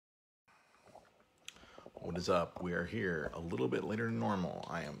What is up? We are here a little bit later than normal.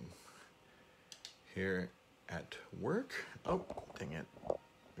 I am here at work. Oh, dang it.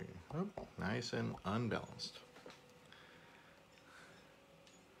 Oh, nice and unbalanced.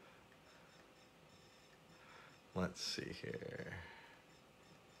 Let's see here.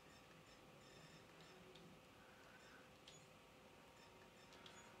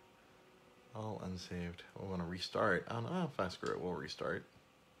 All unsaved. We want to restart. I don't know if I screw it. We'll restart.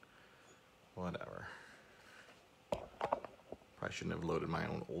 Whatever. Probably shouldn't have loaded my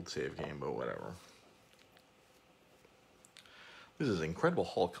own old save game, but whatever. This is Incredible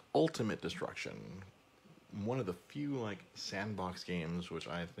Hulk Ultimate Destruction. One of the few sandbox games which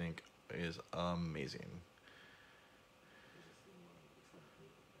I think is amazing.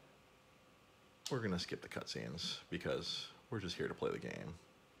 We're gonna skip the cutscenes because we're just here to play the game.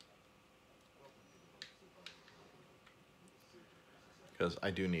 Because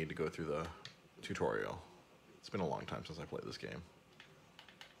I do need to go through the tutorial. It's been a long time since I played this game.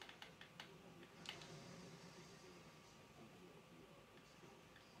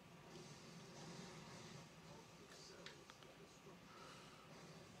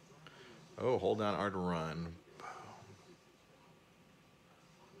 Oh, hold down R to run.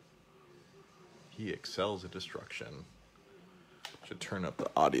 He excels at destruction. Should turn up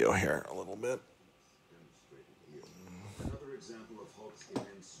the audio here a little bit. Another example of Hulk's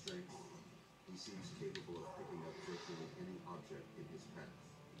immense strength. He seems capable of picking up virtually any object in his path.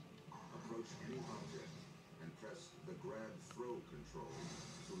 Approach any object and press the grab throw control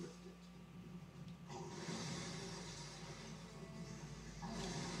to lift it.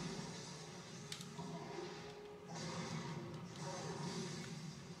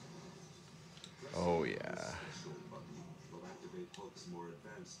 Oh yeah. Special button will activate Hulk's more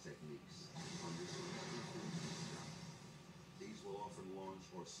advanced techniques. These will often launch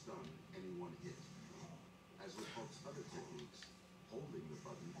or stun any one hit. As with Hulk's other techniques, holding the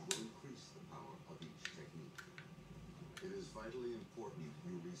button will increase the power of each technique. It is vitally important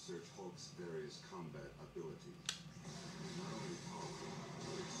you research Hulk's various combat abilities. He's not only powerful,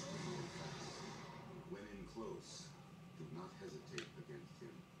 but extremely fast. When in close, do not hesitate against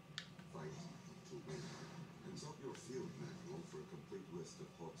him. Fight to win. Consult your field manual for a complete list of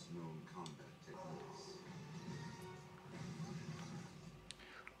Hulk's known combat techniques.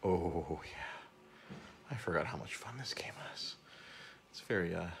 Oh yeah. I forgot how much fun this game was. It's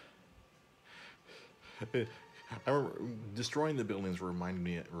very I remember destroying the buildings reminded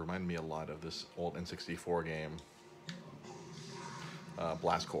me a lot of this old N64 game,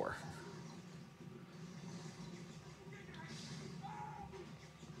 Blast Corps.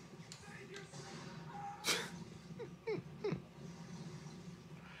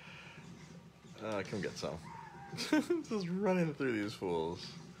 Come get some. Just running through these fools.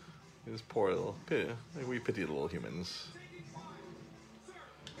 These poor little, we pity little humans.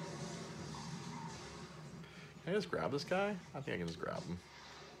 Can I just grab this guy? I think I can just grab him.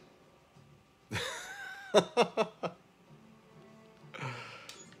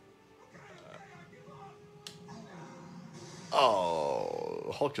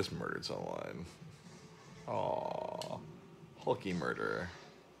 Oh, Hulk just murdered someone. Oh, Hulky murderer.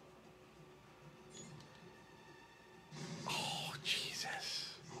 Oh,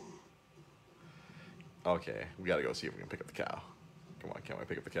 Jesus. Okay, we gotta go see if we can pick up the cow. Come on, can I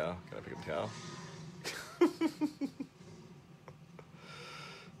pick up the cow? Can I pick up the cow?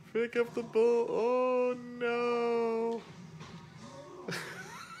 Pick up the bull. Oh no.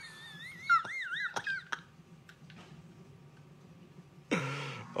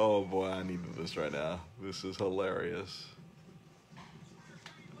 Oh boy, I need this right now. This is hilarious.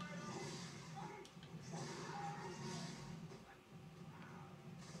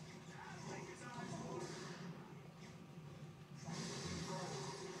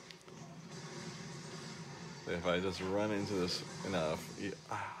 If I just run into this enough,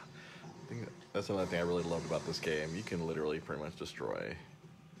 I think that's another thing I really loved about this game. You can literally pretty much destroy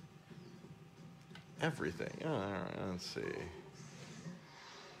everything. All right, let's see.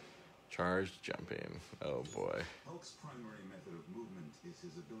 Charged jumping. Oh boy. Hulk's primary method of movement is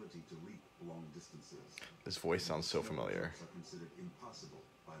his ability to leap long distances. This voice sounds so familiar. Are considered impossible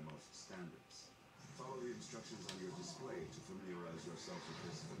by most standards. Follow the instructions on your display to familiarize yourself with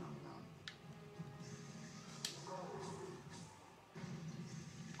this phenomenon.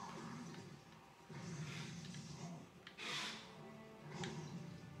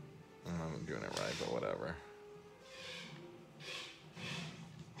 I'm doing it right, but whatever.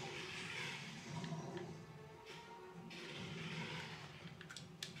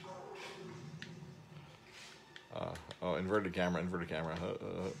 Oh, inverted camera.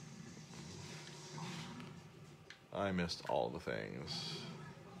 I missed all the things.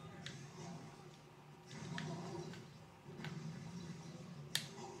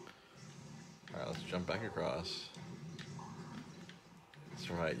 Alright, let's jump back across. That's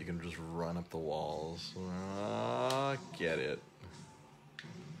right, you can just run up the walls. Get it.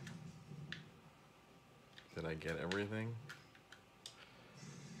 Did I get everything?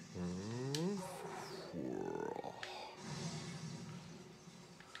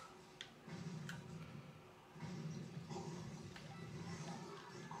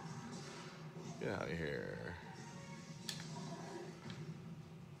 Get out of here.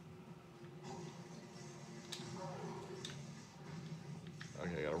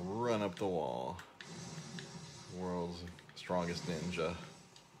 Okay, I gotta run up the wall. World's strongest ninja.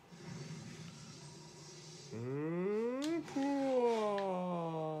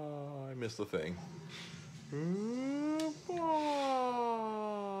 I missed the thing.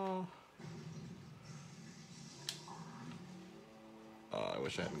 I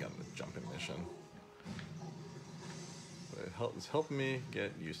wish I hadn't gotten the jumping mission. But it's helping me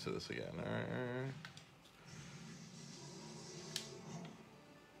get used to this again. Alright.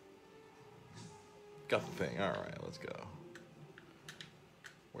 Got the thing. Alright, let's go.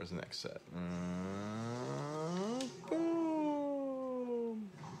 Where's the next set? Boom!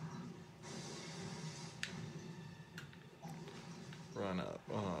 Run up.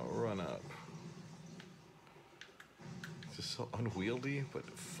 Run up. It's just so unwieldy, but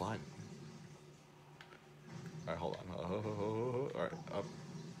fun. Alright, hold on. Alright, up.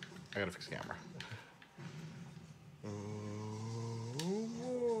 I gotta fix the camera.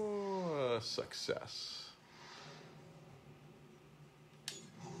 Success.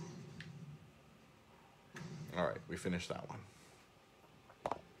 Alright, we finished that one.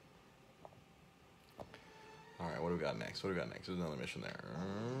 Alright, what do we got next? There's another mission there.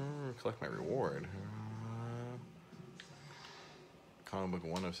 Collect my reward. Comic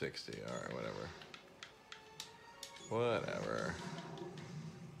book 1 of 60. Alright, whatever.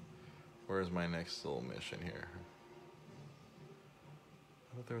 Where's my next little mission here?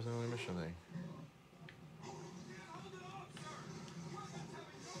 I thought there was another mission thing.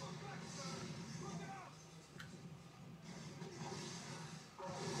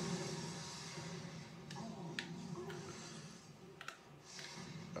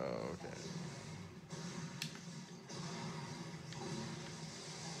 Okay.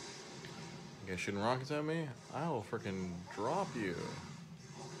 You guys shooting rockets at me? I will freaking drop you.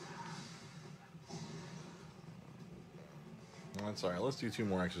 That's alright, let's do 2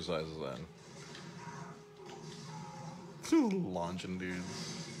 more exercises then. Launching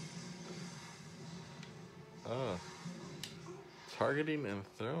dudes. Targeting and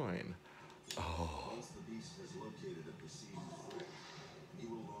throwing. Once the beast has located a perceived threat, he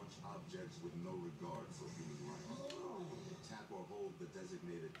will launch objects with no regard for human life. Tap or hold the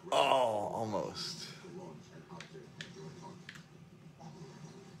designated Almost. to launch an object at your target.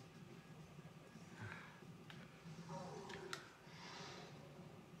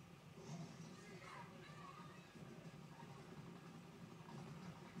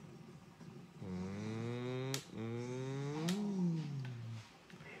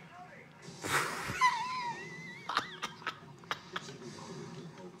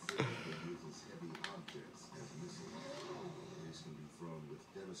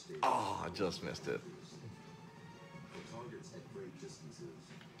 I just missed it. For targets at great distances,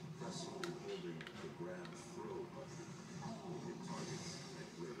 press and holding the grab throw button will hit targets at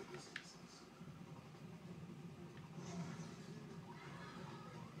greater distances.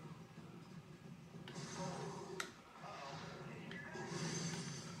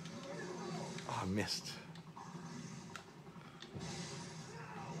 I missed.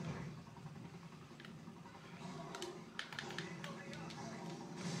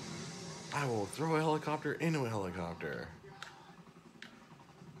 I will throw a helicopter into a helicopter.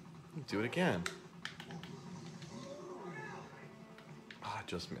 Do it again. I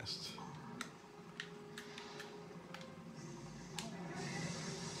just missed.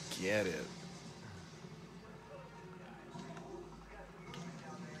 Get it.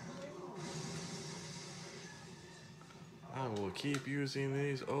 I will keep using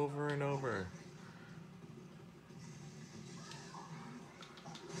these over and over.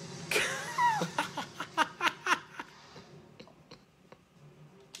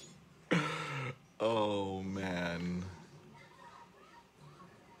 Oh man.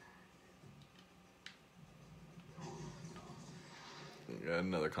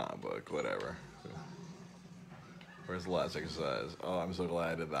 Another comic book, whatever. Where's the last exercise? Oh, I'm so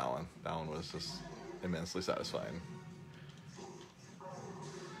glad I did that one. That one was just immensely satisfying.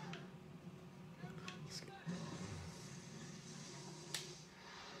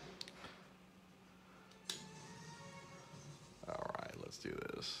 do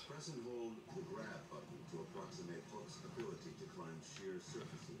this. Press and hold the grab button to approximate Hulk's ability to climb sheer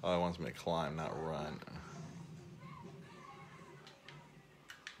surfaces. Oh, it wants me to climb, not run.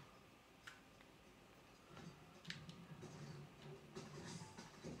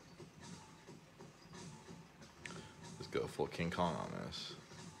 Let's go full King Kong on this.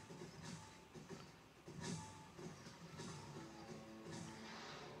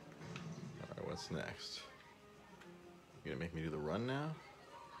 Alright, what's next? You gonna make me do the run now?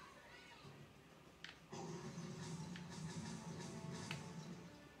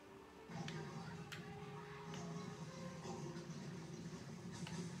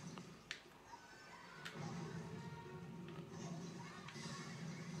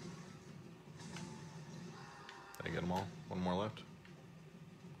 Did I get them all? One more left?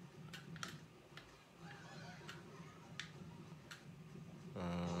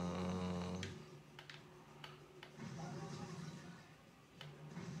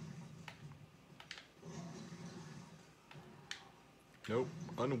 Nope,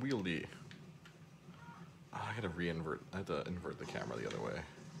 unwieldy. Oh, I gotta re-invert. I have to invert the camera the other way.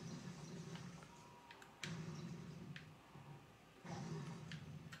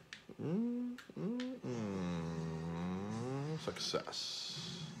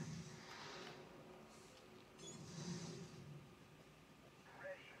 Success.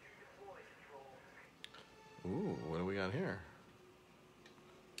 Ooh, what do we got here?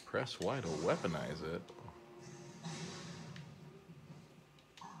 Press Y to weaponize it.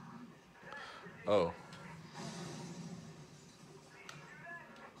 Oh.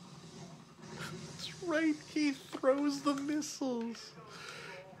 That's right, he throws the missiles.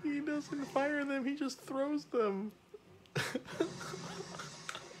 He doesn't fire them, he just throws them.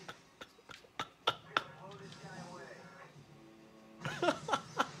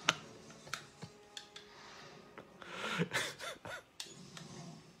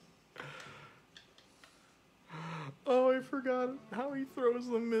 Oh, I forgot how he throws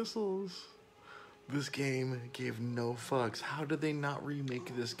the missiles. This game gave no fucks. How did they not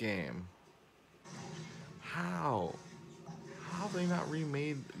remake this game? How? How have they not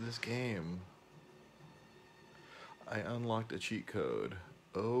remade this game? I unlocked a cheat code.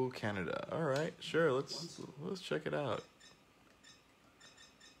 Oh, Canada. All right, sure. Let's check it out.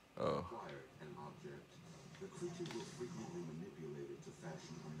 Oh. Acquire an object. The creature will frequently manipulate it to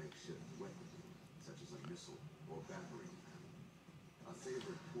fashion a makeshift weapon, such as a missile or battering ram. A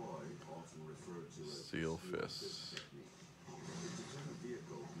favorite ploy, often referred to as Steel fists. technique, is to turn a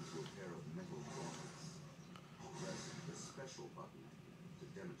vehicle into a pair of metal gauntlets. Press the special button to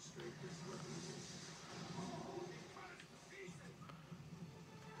demonstrate this weaponization.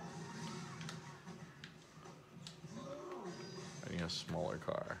 I need a smaller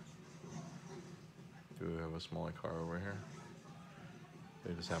car. Do we have a smaller car over here?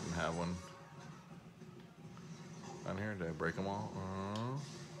 They just happen to have one. Down here, did I break them all?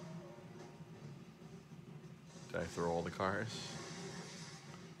 Did I throw all the cars?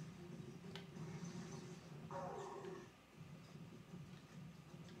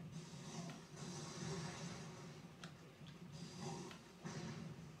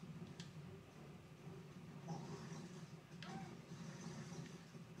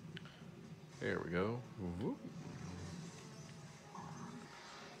 There we go. Whoop.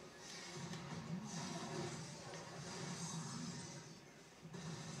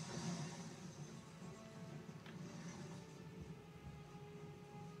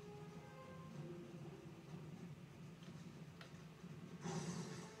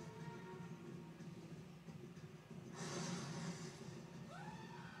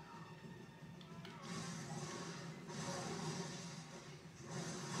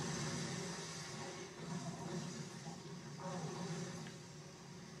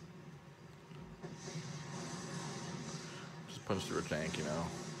 Punch through a tank, you know,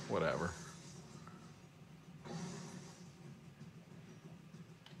 whatever.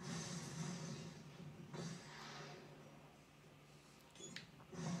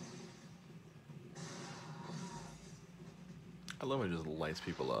 I love when it just lights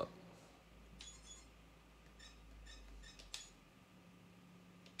people up.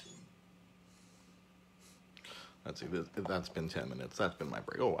 Let's see, that's been 10 minutes. That's been my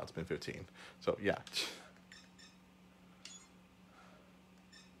break. Oh, it's been 15. So, yeah.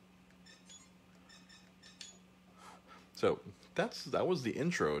 So that was the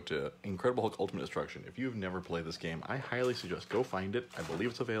intro to Incredible Hulk Ultimate Destruction. If you've never played this game, I highly suggest go find it. I believe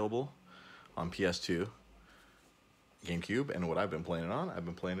it's available on PS2, GameCube, and what I've been playing it on, I've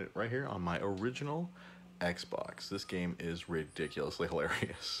been playing it right here on my original Xbox. This game is ridiculously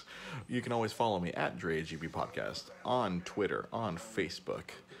hilarious. You can always follow me at DreGB Podcast on Twitter, on Facebook,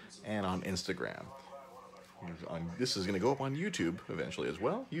 and on Instagram. This is going to go up on YouTube eventually as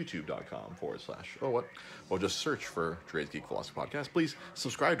well. YouTube.com/ Well, just search for Dre's Geek Philosophy Podcast. Please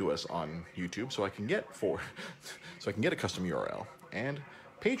subscribe to us on YouTube so I can get a custom URL. And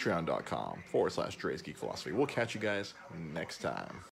Patreon.com/ Dre's Geek Philosophy. We'll catch you guys next time.